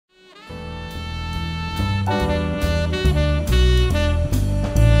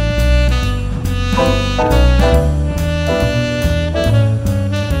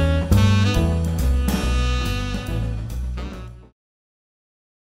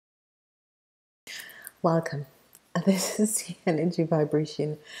Welcome. This is the energy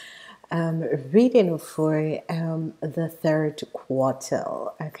vibration reading for the third quarter.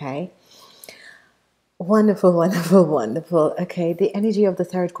 Okay. Wonderful, wonderful, wonderful. Okay. The energy of the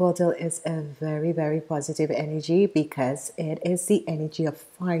third quarter is a very, very positive energy because it is the energy of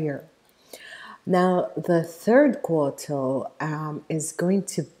fire. Now, the third quarter is going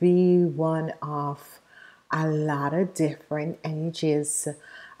to be one of a lot of different energies,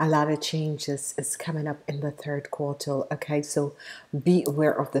 a lot of changes is coming up in the third quarter. Okay, so be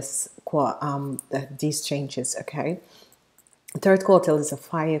aware of these changes. Okay, third quarter is a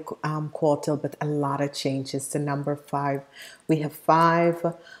fire quarter, but a lot of changes. The number five, we have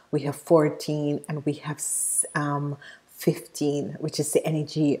 5, we have 14, and we have 15, which is the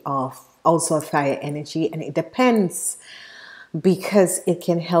energy of also a fire energy, and it depends because it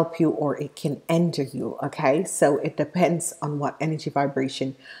can help you or it can enter you. Okay, so it depends on what energy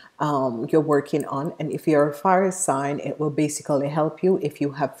vibration you're working on. And if you're a fire sign, it will basically help you. If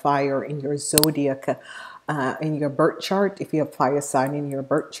you have fire in your zodiac, in your birth chart, if you have fire sign in your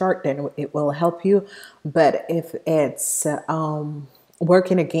birth chart, then it will help you. But if it's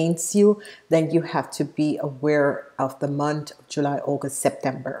working against you, then you have to be aware of the month of July, August,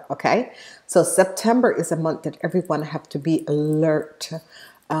 September. Okay, so September is a month that everyone have to be alert.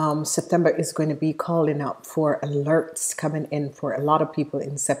 September is going to be calling out for alerts coming in for a lot of people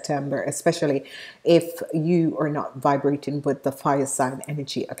in September, especially if you are not vibrating with the fire sign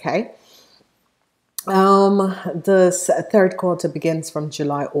energy. Okay, the third quarter begins from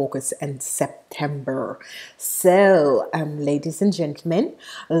July, August, and September. So, ladies and gentlemen,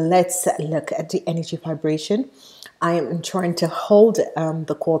 let's look at the energy vibration. I am trying to hold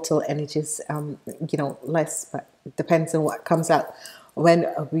the quarter energies, less, but it depends on what comes out when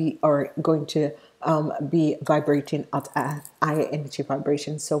we are going to be vibrating at a higher energy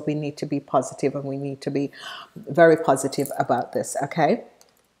vibration. So we need to be positive, and we need to be very positive about this. Okay.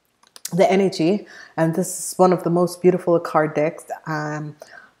 The energy, and this is one of the most beautiful card decks.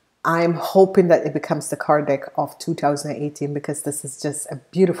 I'm hoping that it becomes the card deck of 2018 because this is just a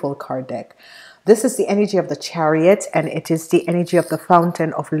beautiful card deck. This is the energy of the Chariot, and it is the energy of the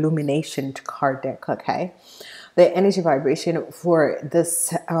Fountain of Illumination card deck. Okay, the energy vibration for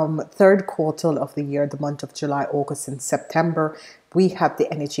this third quarter of the year, the month of July, August, and September, we have the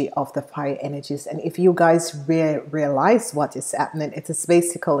energy of the fire energies. And if you guys realize what is happening, it is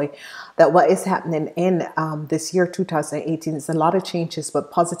basically that what is happening in this year 2018 is a lot of changes, but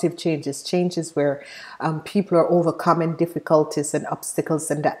positive changes where people are overcoming difficulties and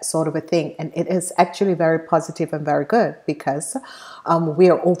obstacles and that sort of a thing. And it is actually very positive and very good because we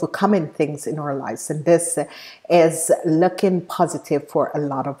are overcoming things in our lives, and this is looking positive for a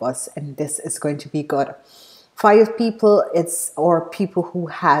lot of us, and this is going to be good. Fire people, or people who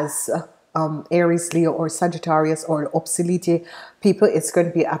has Aries, Leo, or Sagittarius, or obsolete people, it's going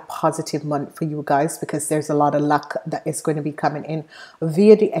to be a positive month for you guys because there's a lot of luck that is going to be coming in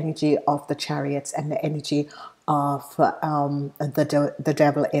via the energy of the Chariots and the energy of the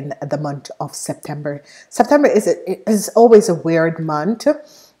devil in the month of September. September is always a weird month.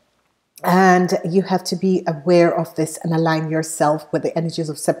 And you have to be aware of this and align yourself with the energies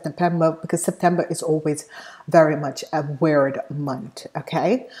of September, because September is always very much a weird month.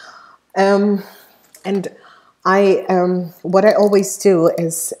 Okay. And what I always do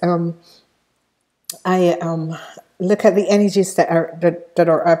is I look at the energies that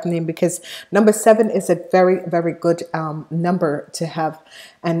are happening, because number 7 is a very, very good number to have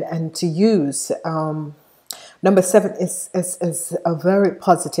and to use. Number 7 is a very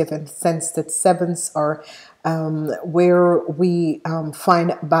positive in the sense that 7s are where we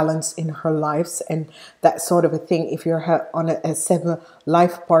find balance in her lives and that sort of a thing. If you're on a 7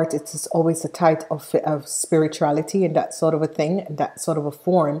 life part, it is always a type of spirituality and that sort of a thing, and that sort of a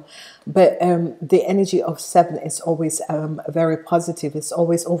form. But the energy of 7 is always very positive. It's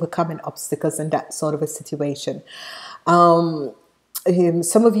always overcoming obstacles and that sort of a situation.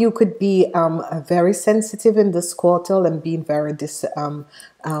 Some of you could be very sensitive in this quarter and being very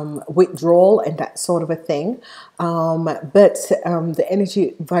withdrawal and that sort of a thing. But the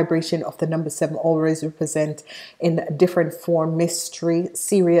energy vibration of the number 7 always represent in different form: mystery,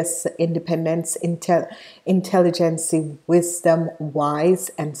 serious, independence, intelligence, wisdom, wise,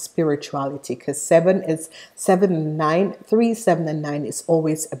 and spirituality. Because 7 and 9, 3, 7, and 9 is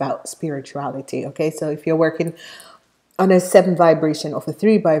always about spirituality. Okay, so if you're working on a 7 vibration, of a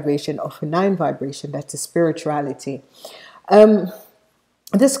 3 vibration, of a 9 vibration, that's a spirituality.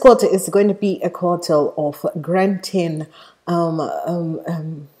 This quarter is going to be a quarter of granting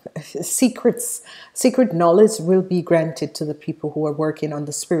secret knowledge will be granted to the people who are working on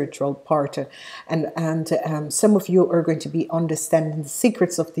the spiritual part, and some of you are going to be understanding the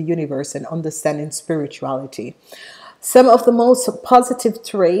secrets of the universe and understanding spirituality. Some of the most positive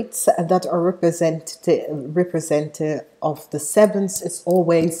traits that are represented of the sevens is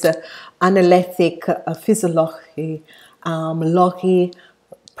always analytic, physiology, lucky,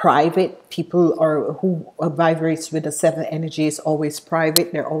 private. People are who vibrates with the seven energy is always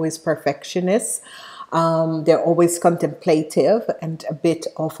private. They're always perfectionists. They're always contemplative and a bit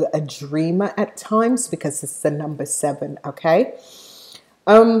of a dreamer at times because it's the number 7. Okay.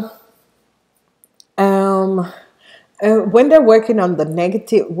 When they're working on the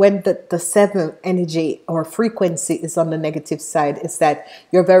negative, when the 7 energy or frequency is on the negative side, is that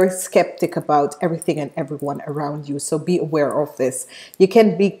you're very skeptic about everything and everyone around you. So be aware of this. You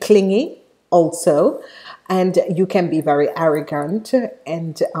can be clingy also, and you can be very arrogant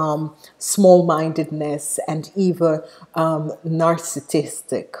and small-mindedness and even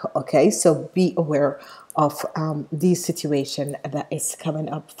narcissistic. Okay, so be aware of these situation that is coming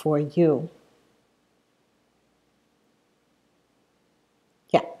up for you.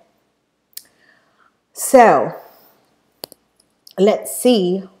 Yeah. So let's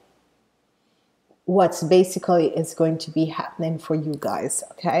see what's basically is going to be happening for you guys.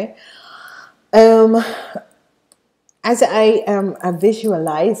 Okay. As I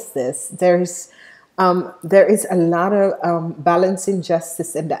visualize this, there is a lot of balancing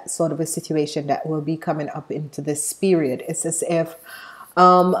justice in that sort of a situation that will be coming up into this period. It's as if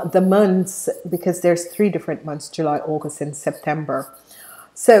the months, because there's 3 different months, July, August, and September.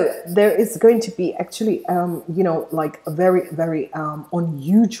 So there is going to be actually, you know, like a very, very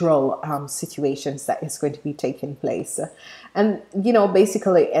unusual situations that is going to be taking place. And, you know,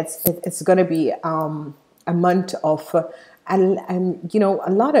 basically it's going to be a month of, you know,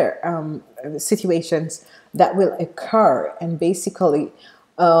 a lot of situations that will occur. And basically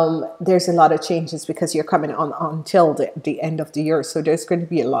there's a lot of changes because you're coming on until the end of the year. So there's going to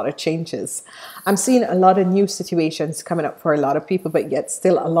be a lot of changes. I'm seeing a lot of new situations coming up for a lot of people, but yet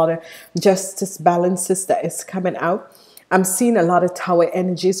still a lot of justice balances that is coming out. I'm seeing a lot of tower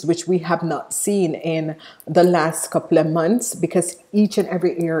energies, which we have not seen in the last couple of months because each and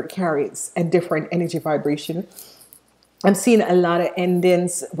every year carries a different energy vibration. I'm seeing a lot of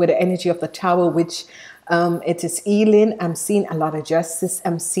endings with the energy of the tower, which it is healing. I'm seeing a lot of justice.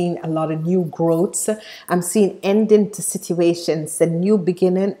 I'm seeing a lot of new growths. I'm seeing ending to situations, a new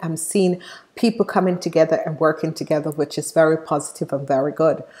beginning. I'm seeing people coming together and working together, which is very positive and very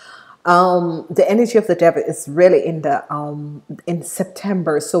good. The energy of the devil is really in the in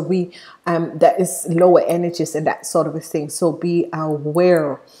September, so we that is lower energies and that sort of a thing. So be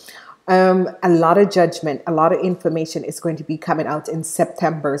aware. A lot of judgment, a lot of information is going to be coming out in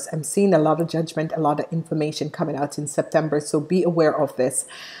September. I'm seeing a lot of judgment, a lot of information coming out in September. So be aware of this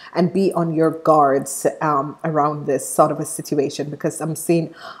and be on your guards around this sort of a situation, because I'm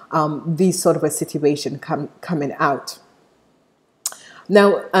seeing these sort of a situation coming out.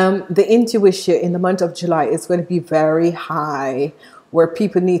 Now, the intuition in the month of July is going to be very high, where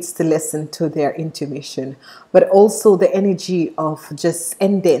people needs to listen to their intuition, but also the energy of just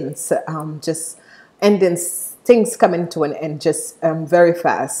endings, things coming to an end just very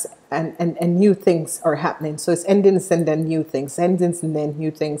fast, and new things are happening. So it's endings and then new things, endings and then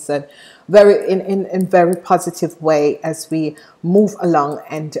new things, and very in very positive way as we move along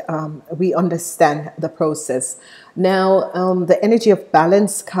and we understand the process. Now the energy of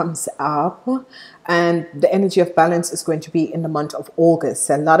balance comes up, and the energy of balance is going to be in the month of August.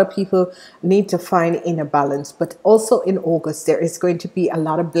 A lot of people need to find inner balance, but also in August there is going to be a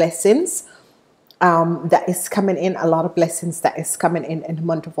lot of blessings that is coming in, a lot of blessings that is coming in the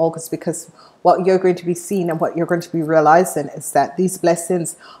month of August, because what you're going to be seeing and what you're going to be realizing is that these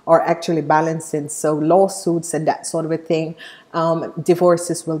blessings are actually balancing. So lawsuits and that sort of a thing,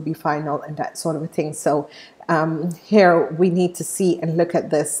 divorces will be final and that sort of a thing. So here we need to see and look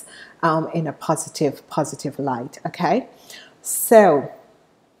at this in a positive light. Okay, so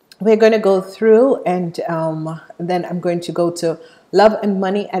we're going to go through, and then I'm going to go to love and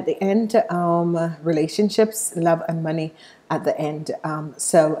money at the end, relationships, love and money at the end.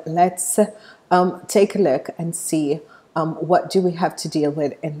 So let's take a look and see what do we have to deal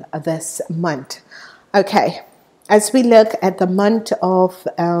with in this month. Okay, as we look at the month of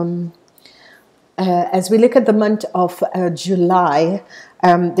July,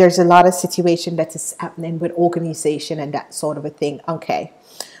 there's a lot of situation that is happening with organization and that sort of a thing. Okay,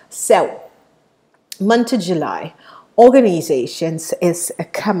 so month of July, organizations is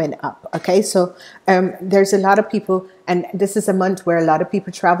coming up. Okay, so there's a lot of people, and this is a month where a lot of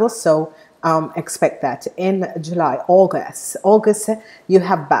people travel, so expect that. In July, August, you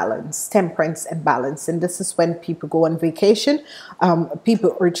have balance, temperance and balance, and this is when people go on vacation.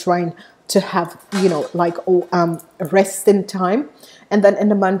 People are trying to have, you know, like resting time. And then in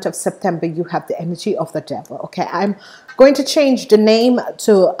the month of September, you have the energy of the devil. Okay, I'm going to change the name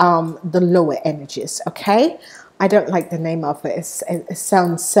to the lower energies. Okay, I don't like the name of it. It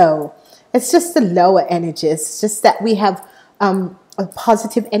sounds so, it's just the lower energies. It's just that we have a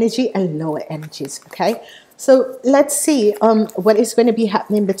positive energy and lower energies. Okay, so let's see what is going to be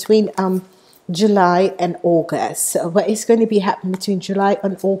happening between July and August. So what is going to be happening between July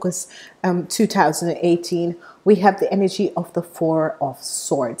and August 2018? We have the energy of the Four of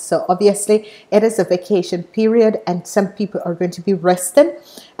Swords. So obviously it is a vacation period, and some people are going to be resting,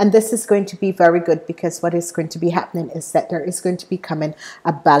 and this is going to be very good, because what is going to be happening is that there is going to be coming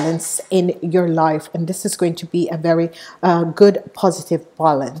a balance in your life, and this is going to be a very good positive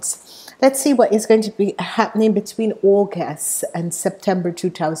balance. Let's see what is going to be happening between August and September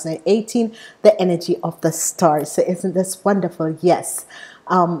 2018, the energy of the stars. So isn't this wonderful? Yes,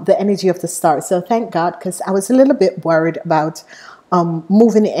 the energy of the stars. So thank God, because I was a little bit worried about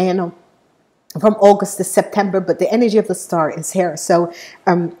moving in from August to September, but the energy of the star is here. So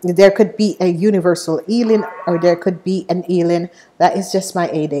there could be a universal healing, or there could be an healing. That is just my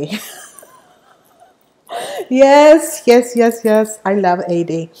AD. Yes, yes, yes, yes. I love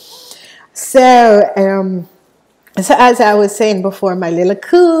AD. So, so as I was saying before, my little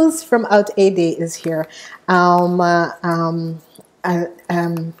coos from out AD is here. The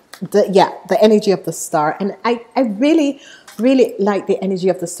energy of the star, and I really like the energy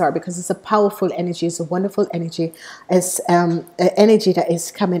of the star, because it's a powerful energy, it's a wonderful energy, it's energy that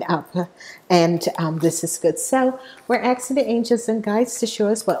is coming up, and this is good. So we're asking the angels and guides to show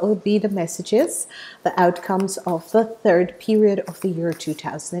us what will be the messages, the outcomes of the third period of the year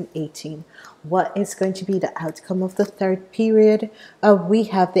 2018. What is going to be the outcome of the third period? We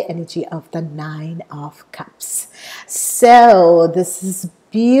have the energy of the Nine of Cups. So this is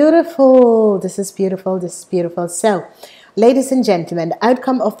beautiful. This is beautiful. This is beautiful. So, ladies and gentlemen, the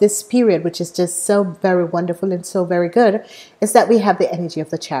outcome of this period, which is just so very wonderful and so very good, is that we have the energy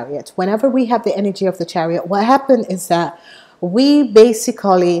of the Chariot. Whenever we have the energy of the Chariot, what happens is that we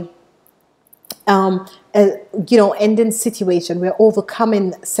basically you know, ending situation. We're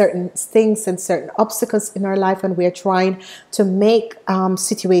overcoming certain things and certain obstacles in our life, and we're trying to make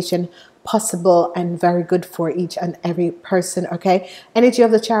situation possible and very good for each and every person. Okay, energy of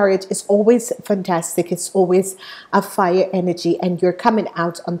the Chariot is always fantastic. It's always a fire energy, and you're coming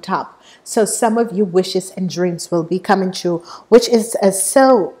out on top. So some of your wishes and dreams will be coming true, which is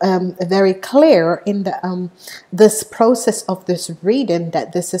so very clear in the this process of this reading,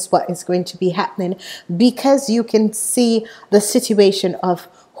 that this is what is going to be happening, because you can see the situation of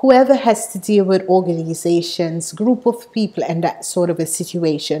whoever has to deal with organizations, group of people, and that sort of a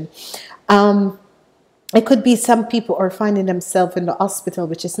situation. It could be some people are finding themselves in the hospital,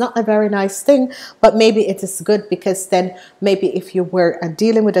 which is not a very nice thing, but maybe it is good, because then maybe if you were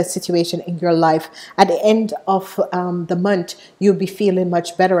dealing with a situation in your life, at the end of the month, you'll be feeling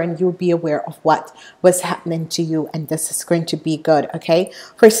much better, and you'll be aware of what was happening to you, and this is going to be good. Okay,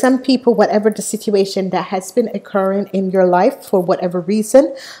 for some people, whatever the situation that has been occurring in your life for whatever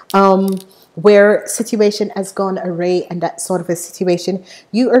reason, where situation has gone array and that sort of a situation,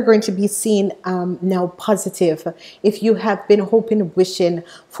 you are going to be seen now positive. If you have been hoping, wishing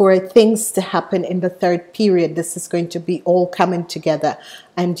for things to happen in the third period, this is going to be all coming together,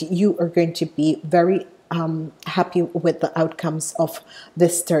 and you are going to be very happy with the outcomes of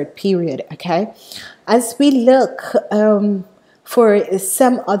this third period. Okay, as we look for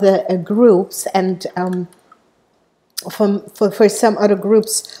some other groups, and for some other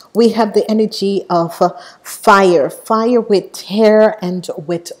groups, we have the energy of fire with air and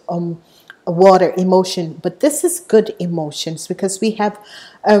with water, emotion. But this is good emotions, because we have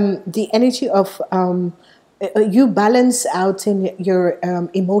the energy of you balance out in your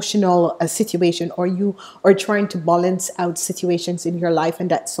emotional situation, or you are trying to balance out situations in your life and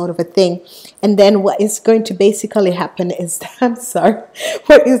that sort of a thing. And then what is going to basically happen is that, I'm sorry,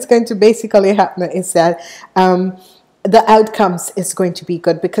 what is going to basically happen is that the outcomes is going to be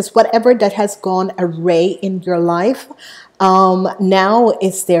good, because whatever that has gone array in your life, now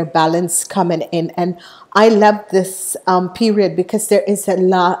is their balance coming in. And I love this period, because there is a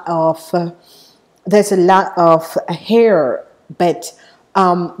lot of there's a lot of hair, but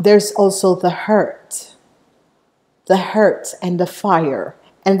there's also the hurt and the fire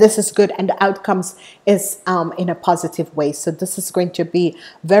And this is good, and the outcomes is in a positive way. So this is going to be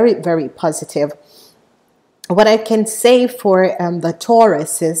very, very positive. What I can say for the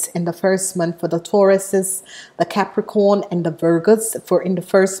Tauruses in the first month, for the Tauruses, the Capricorn, and the Virgos, for in the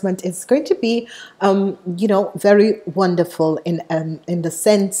first month, it's going to be, you know, very wonderful in the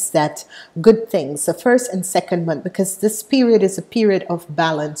sense that good things, the first and second month, because this period is a period of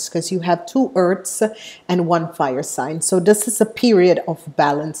balance, because you have 2 earths and 1 fire sign. So this is a period of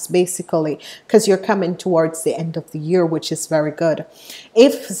balance, basically, because you're coming towards the end of the year, which is very good.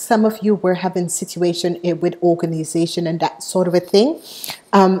 If some of you were having situation with organization and that sort of a thing,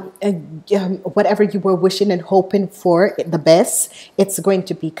 whatever you were wishing and hoping for the best, it's going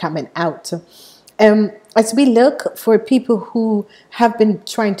to be coming out. As we look for people who have been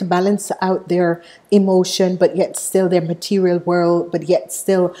trying to balance out their emotion, but yet still their material world, but yet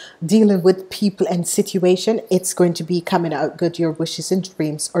still dealing with people and situation, it's going to be coming out good. Your wishes and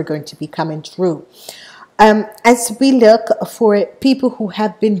dreams are going to be coming true. As we look for people who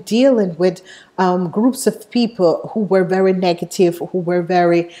have been dealing with groups of people who were very negative, who were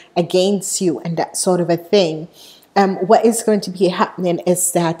very against you and that sort of a thing, what is going to be happening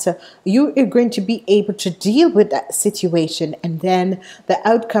is that you are going to be able to deal with that situation, and then the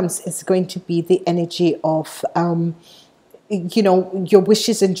outcomes is going to be the energy of you know, your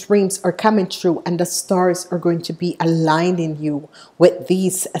wishes and dreams are coming true, and the stars are going to be aligning you with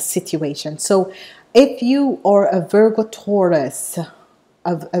these situations. So if you are a Virgo Taurus,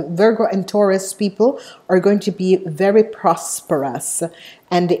 Virgo and Taurus people are going to be very prosperous,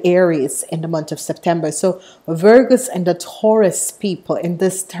 and the Aries in the month of September. So Virgos and the Taurus people in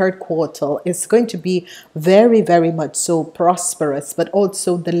this third quarter is going to be very, very much so prosperous, but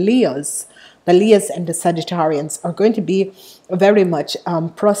also the Leos. The Leos and the Sagittarians are going to be very much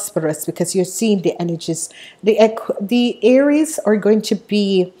prosperous, because you're seeing the energies. The Aries are going to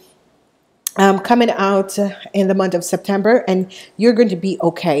be coming out in the month of September, and you're going to be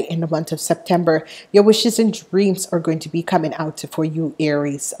okay in the month of September. Your wishes and dreams are going to be coming out for you,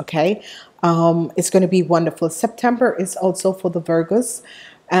 Aries. Okay, it's going to be wonderful. September is also for the Virgos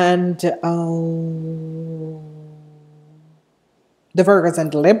and the Virgos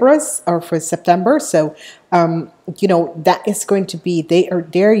and the Libras are for September. So you know, that is going to be,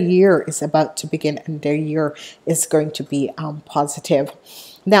 their year is about to begin, and their year is going to be positive.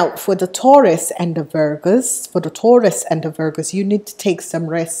 Now, for the Taurus and the Virgos, you need to take some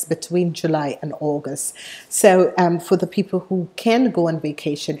rest between July and August. So for the people who can go on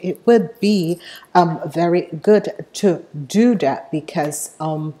vacation, it would be very good to do that, because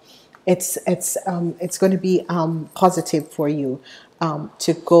it's going to be positive for you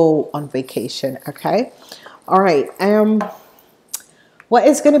to go on vacation. Okay, all right. What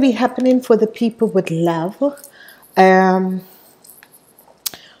is going to be happening for the people with love?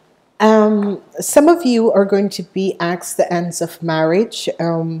 Some of you are going to be asked the ends of marriage.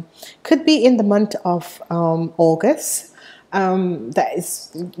 Could be in the month of August. That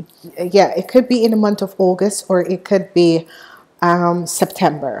is, yeah, it could be in the month of August, or it could be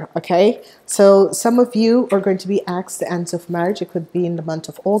September. Okay, so some of you are going to be asked the ends of marriage. It could be in the month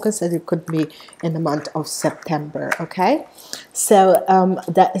of August, and it could be in the month of September. Okay, so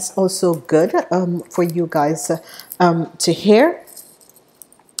that is also good for you guys to hear.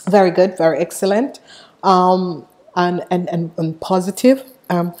 Very good, very excellent, and positive.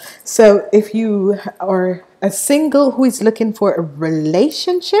 So if you are a single who is looking for a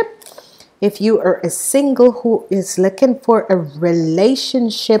relationship, if you are a single who is looking for a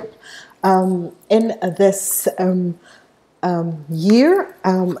relationship in this year,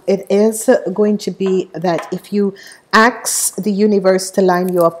 it is going to be that if you ask the universe to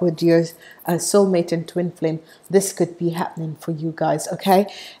line you up with your soulmate and twin flame, this could be happening for you guys. Okay,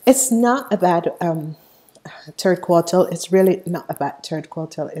 it's not about third quarter. It's really not about third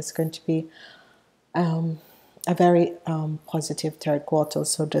quarter. It's going to be a very positive third quarter,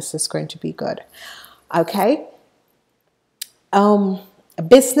 so this is going to be good. Okay,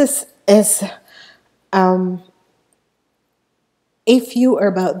 business is if you are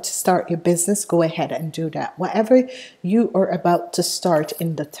about to start your business, go ahead and do that. Whatever you are about to start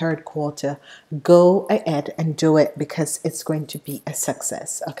in the third quarter, go ahead and do it, because it's going to be a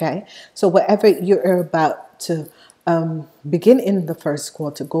success. Okay, so whatever you are about to begin in the first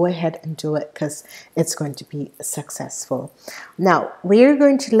quarter, go ahead and do it, because it's going to be successful. Now we're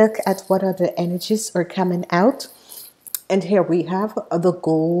going to look at what other energies are coming out. And here we have the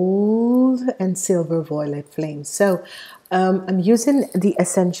gold and silver violet flame. So I'm using the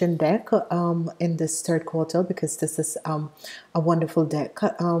Ascension deck in this third quarter because this is a wonderful deck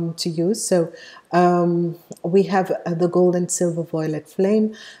to use. So we have the gold and silver violet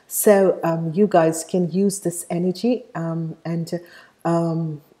flame. So you guys can use this energy and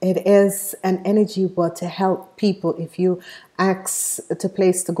it is an energy what to help people. If you ask to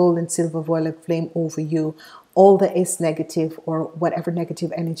place the gold and silver violet flame over you, all that is negative or whatever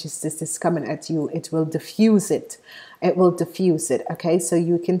negative energies this is coming at you, it will diffuse it. It will diffuse it. Okay, so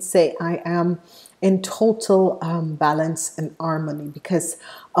you can say, I am in total balance and harmony, because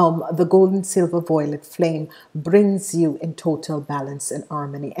the gold and silver violet flame brings you in total balance and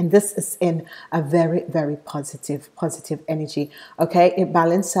harmony, and this is in a very, very positive energy. Okay, it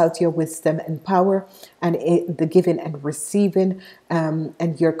balances out your wisdom and power, and the giving and receiving,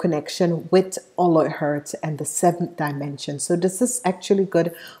 and your connection with all heart and the seventh dimension. So this is actually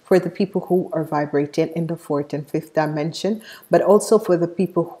good for the people who are vibrating in the fourth and fifth dimension, but also for the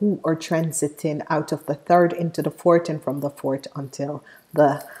people who are transiting out of the third into the fourth, and from the fourth until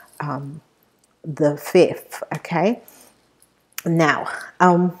the fifth. Okay, now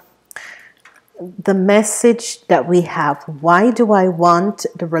the message that we have: why do I want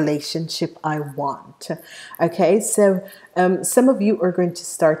the relationship I want? Okay, so some of you are going to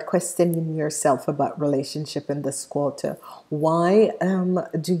start questioning yourself about relationship in this quarter. Why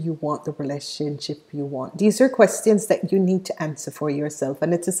do you want the relationship you want? These are questions that you need to answer for yourself,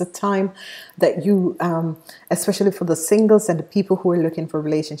 and it is a time that you, especially for the singles and the people who are looking for a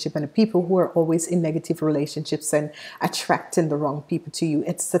relationship and the people who are always in negative relationships and attracting the wrong people to you,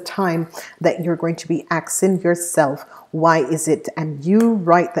 it's the time that you're going to be asking yourself, why is it? And you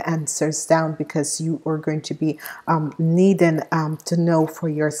write the answers down, because you are going to be needing to know for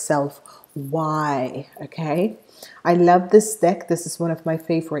yourself why. Okay, I love this deck. This is one of my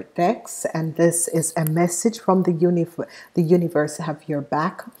favorite decks, and this is a message from the universe have your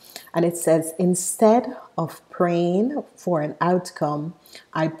back. And it says, instead of praying for an outcome,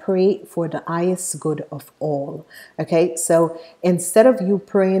 I pray for the highest good of all. Okay, so instead of you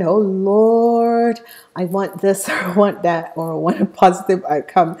praying, oh Lord, I want this or I want that, or I want a positive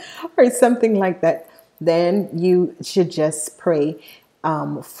outcome or something like that, then you should just pray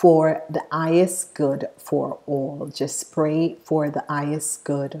for the highest good for all. Just pray for the highest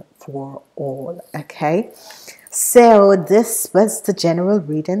good for all. Okay, so this was the general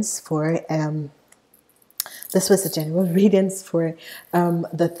readings for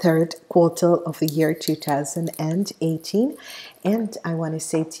the third quarter of the year 2018. And I want to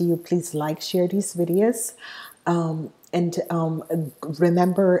say to you, please like, share these videos, and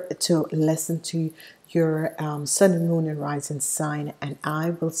remember to listen to your sun, moon, and rising sign. And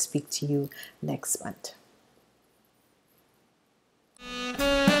I will speak to you next month.